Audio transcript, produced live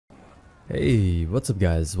Hey, what's up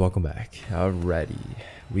guys? Welcome back. Alrighty.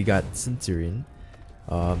 We got Centurion.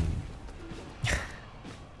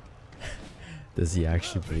 Does he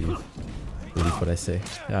actually believe what I say?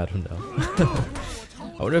 I don't know.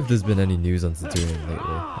 I wonder if there's been any news on Centurion lately.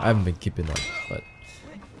 I haven't been keeping up, but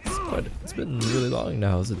it's been really long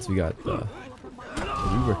now since we got the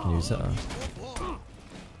rework news, huh?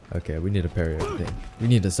 Okay, we need to parry everything. We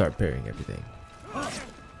need to start parrying everything.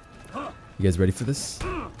 You guys ready for this?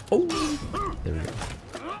 Oh! There we go.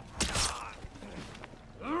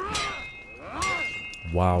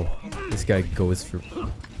 Wow, this guy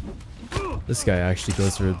actually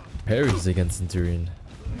goes for parries against Centurion.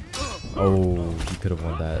 Oh, he could have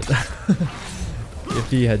won that. If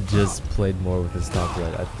he had just played more with his top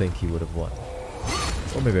right, I think he would have won.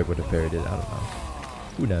 Or maybe I would have parried it, I don't know.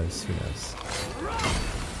 Who knows, who knows.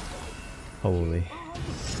 Holy.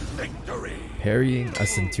 Parrying a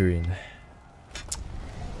Centurion.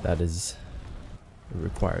 That is... it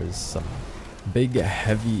requires some big,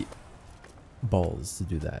 heavy balls to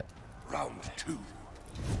do that. Round two.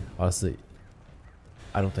 Honestly,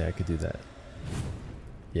 I don't think I could do that.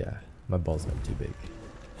 Yeah, my balls are too big.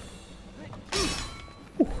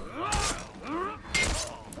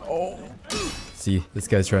 Oh! See, this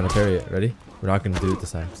guy's trying to parry it. Ready? We're not going to do it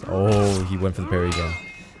this time. Oh, he went for the parry again.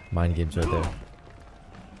 Mind games right there.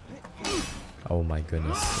 Oh my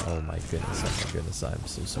goodness. Oh my goodness. Oh my goodness. I'm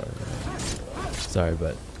so sorry. Sorry,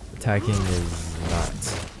 but attacking is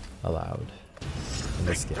not allowed in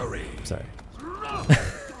this game. Sorry.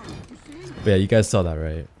 But yeah, you guys saw that,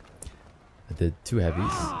 right? I did two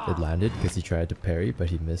heavies. It landed because he tried to parry, but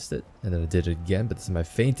he missed it. And then I did it again, but this time I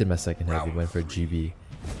fainted my second heavy, went for a GB,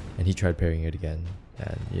 and he tried parrying it again.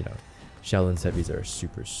 And you know, Shaolin's heavies are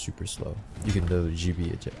super slow. You can literally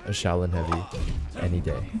GB a Shaolin heavy any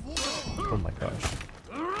day. Oh my gosh.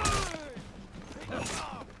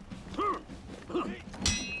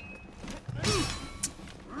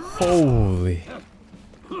 Holy.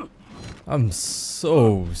 I'm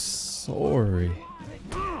so sorry.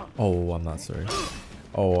 Oh, I'm not sorry.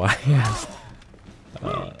 Oh, I am.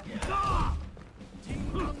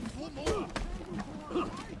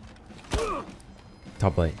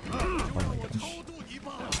 Top light. Oh my gosh.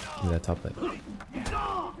 Give me that top light.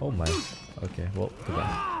 Oh my. Okay, well,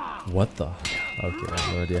 goodbye. What the? Okay, I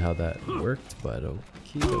have no idea how that worked, but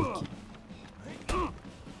okie dokie.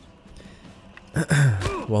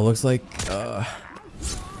 Well, looks like I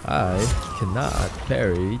cannot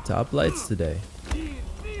parry top lights today.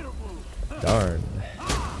 Darn.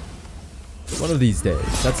 One of these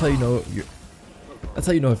days. That's how you know you're. That's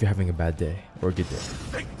how you know if you're having a bad day or a good day.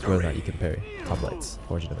 It's whether or not you can parry top lights.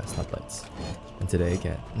 Origin of best top lights. And today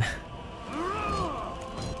again.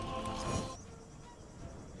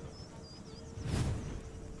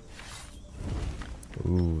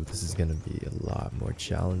 Ooh, this is gonna be a lot more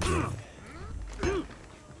challenging.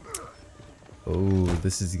 Oh,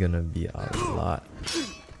 this is gonna be a lot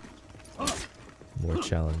more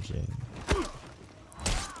challenging.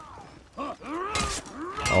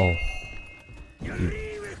 Oh.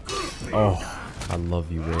 Oh, I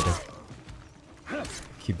love you, Raider.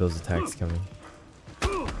 Keep those attacks coming.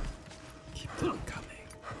 Keep them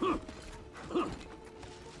coming.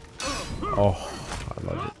 Oh, I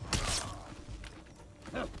love it.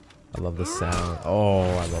 I love the sound. Oh,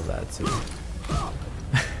 I love that too.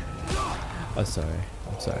 I'm sorry.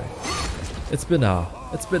 I'm sorry. It's been a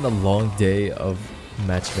long day of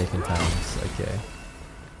matchmaking times. Okay.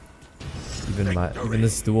 Even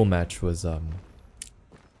this duel match was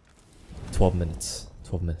 12 minutes.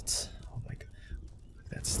 12 minutes. Oh my god. Look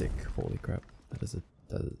at that stick. Holy crap. That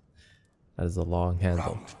is a long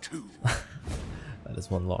handle. That is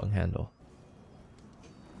one long handle.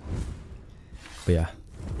 But yeah.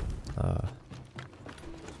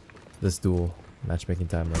 This duel matchmaking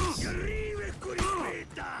time was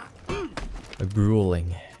a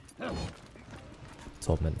grueling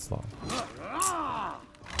 12 minutes long.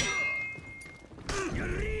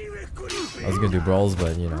 I was gonna do brawls,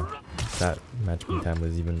 but you know, that matchmaking time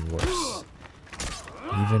was even worse.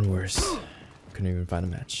 Even worse. Couldn't even find a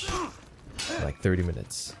match. Like 30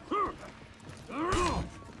 minutes.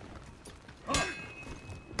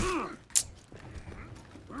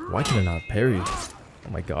 Why can I not parry? Oh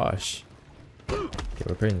my gosh. Okay,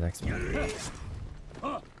 we're parrying the next one.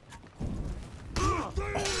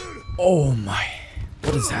 Oh my.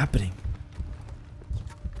 What is happening?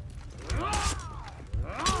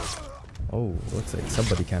 Oh, looks like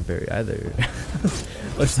somebody can't parry either.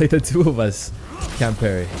 Looks like the two of us can't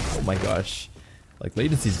parry. Oh my gosh. Like,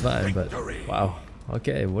 latency's fine, but wow.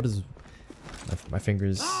 Okay, what is... My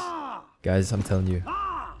fingers... Guys, I'm telling you.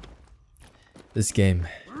 This game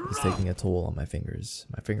is taking a toll on my fingers.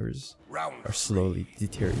 My fingers are slowly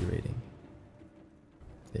deteriorating.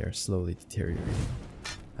 They are slowly deteriorating.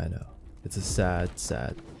 I know. It's a sad,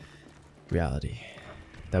 sad reality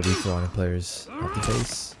that we foreign players have to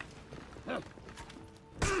face.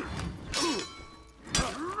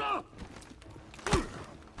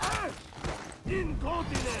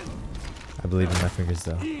 I believe in my fingers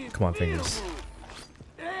though. Come on, fingers.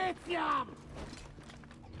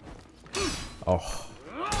 Oh,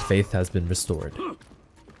 faith has been restored.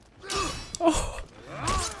 Oh,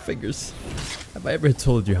 fingers. Have I ever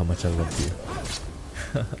told you how much I love you?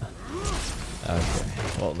 Okay,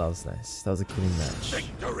 well that was nice. That was a clean match.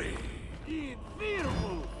 Victory.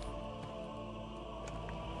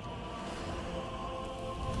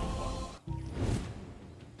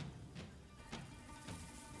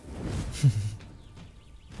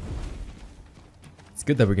 It's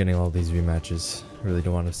good that we're getting all these rematches. I really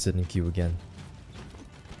don't want to sit in queue again.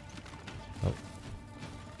 Oh.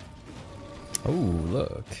 Oh,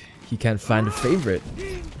 look. He can't find a favorite.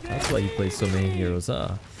 That's why he plays so many heroes,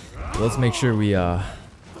 huh? Well, let's make sure we,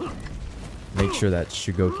 make sure that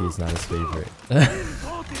Shugoki is not his favorite.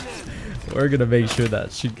 We're gonna make sure that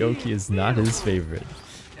Shugoki is not his favorite.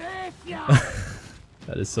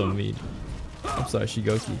 That is so mean. I'm sorry,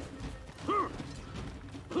 Shugoki.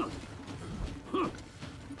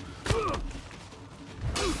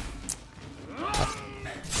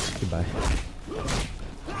 Goodbye.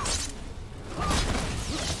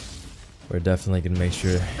 We're definitely gonna make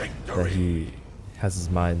sure that he has his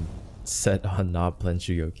mind set on not playing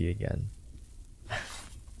Shugoki again. I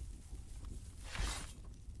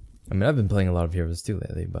mean, I've been playing a lot of heroes too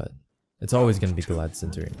lately, but it's always gonna be Glad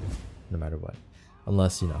Centurion, no matter what.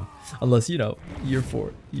 Unless, you know, year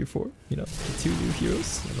four, you know, the 2 new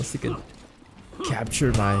heroes, unless they can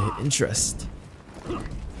capture my interest.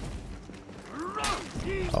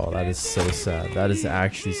 Oh, that is so sad. That is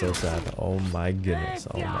actually so sad. Oh my goodness.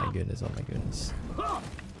 Oh my goodness. Oh my goodness. I'm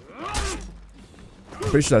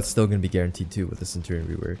pretty sure that's still going to be guaranteed too with the Centurion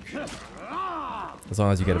rework. As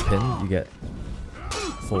long as you get a pin, you get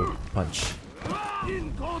full punch.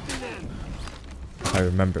 If I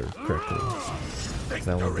remember correctly. Because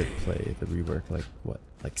I only did play the rework like, what,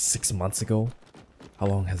 like 6 months ago? How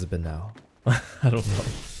long has it been now? I don't know.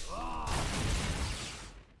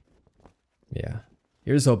 Yeah.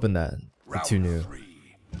 Here's hoping that the 2 new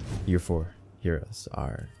year 4 heroes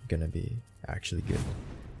are gonna be actually good.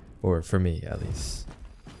 Or for me, at least.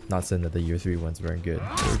 Not saying that the year 3 ones weren't good.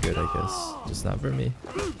 They were good, I guess. Just not for me.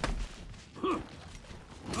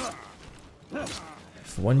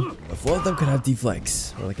 If one of them could have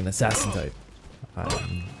deflex, or like an assassin type,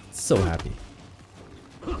 I'm so happy.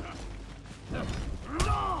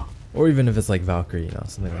 Or even if it's like Valkyrie, you know,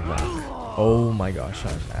 something like that. Oh my gosh,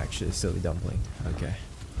 I'm actually a silly dumpling. Okay.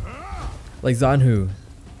 Like Zanhu.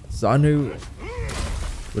 Zanhu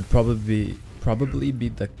would probably be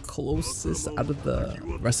the closest out of the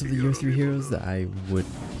rest of the year 3 heroes that I would,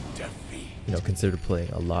 you know, consider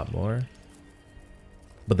playing a lot more.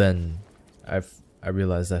 But then I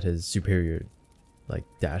realized that his superior, like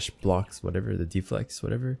dash blocks, whatever, the deflex,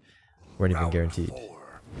 whatever, weren't even guaranteed.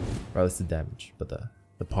 Or at least the damage, but the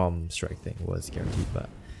palm strike thing was guaranteed. But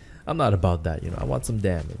I'm not about that, you know. I want some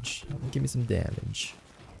damage. Give me some damage.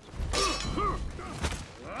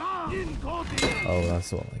 Oh,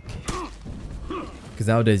 that's what I like. Because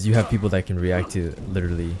nowadays you have people that can react to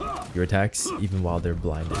literally your attacks even while they're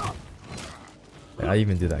blinded. Like, I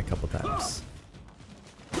even do that a couple times.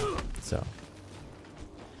 So.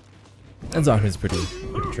 And Zanhu's pretty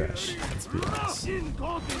trash. Let's be honest.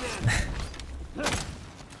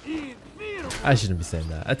 I shouldn't be saying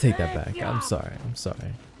that. I take that back. I'm sorry. I'm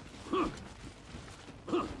sorry.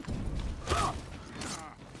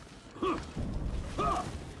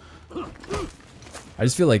 I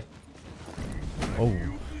just feel like... Oh.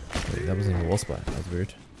 Wait, that wasn't even a wall spot. That was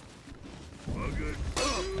weird.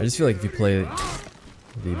 I just feel like if you play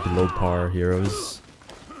the below par heroes,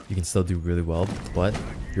 you can still do really well, but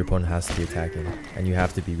your opponent has to be attacking, and you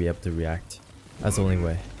have to be able to react. That's the only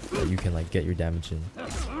way that you can like get your damage in.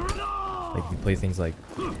 Like if you play things like,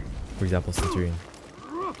 for example, Centurion.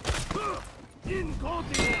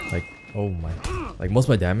 Like, oh my, like most of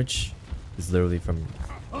my damage is literally from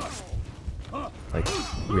like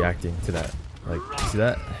reacting to that. Like, see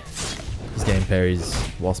that? Just getting parries,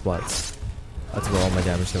 wall splats. That's where all my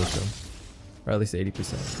damage comes from, or at least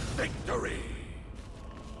 80%. Victory.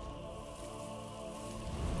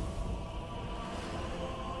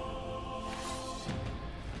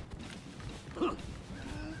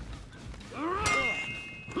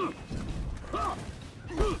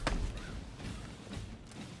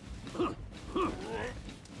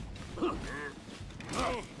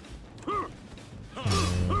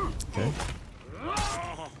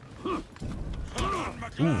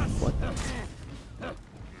 Ooh, what?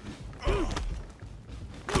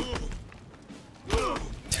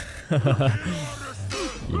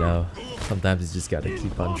 You know, sometimes you just gotta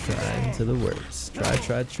keep on trying till it works.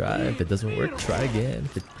 Try. If it doesn't work, try again.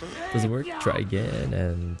 If it doesn't work, try again.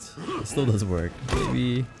 And it still doesn't work.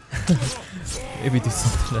 Maybe, maybe do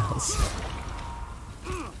something else.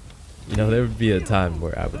 You know, there would be a time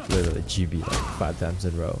where I would literally GB like 5 times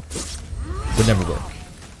in a row. Would never work.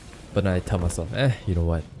 But then I tell myself, you know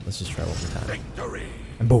what? Let's just try one more time.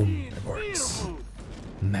 And boom, it works.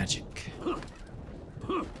 Magic.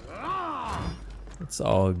 It's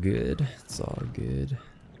all good. It's all good.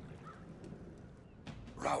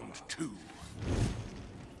 Round 2.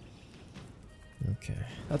 Okay,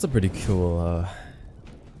 that's a pretty cool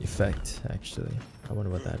effect, actually. I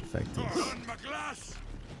wonder what that effect is.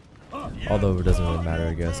 Although it doesn't really matter,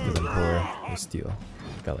 I guess, because I'm poor with steel.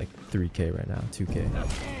 Got like 3k right now, 2k.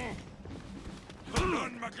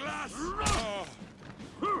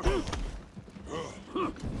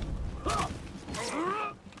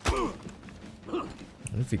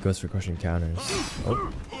 What if he goes for crushing counters?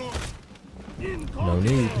 Oh. No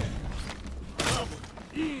need.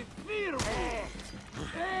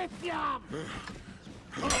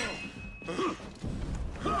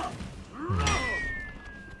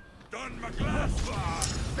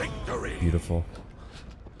 Beautiful.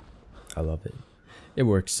 I love it. It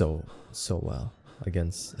works so well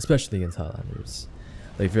against, especially against Highlanders.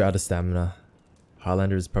 Like if you're out of stamina,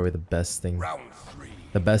 Highlander is probably the best thing,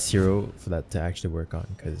 the best hero for that to actually work on,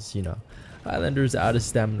 because you know, Highlanders out of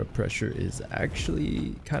stamina pressure is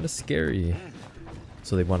actually kind of scary.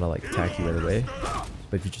 So they want to like attack you right away.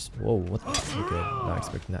 But if you just, whoa, what the, okay, not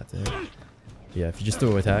expecting that to hit. Yeah, if you just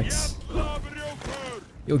throw attacks,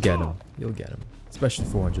 you'll get him. You'll get him. Especially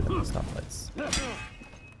 400 on stoplights.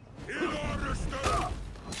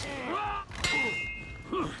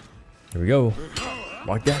 Here we go.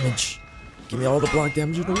 Block damage. Give me all the block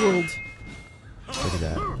damage in the world. Look at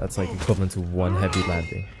that. That's like equivalent to 1 heavy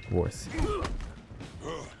landing worth.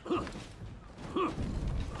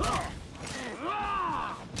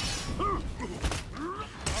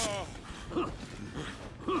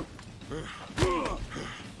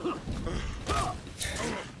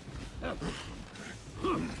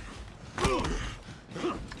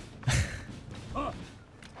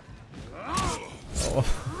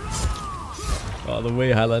 Oh, the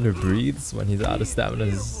way Highlander breathes when he's out of stamina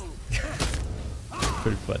is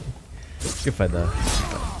pretty funny. Good fight though.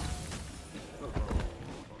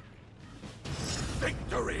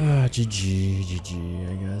 GG,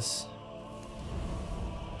 I guess.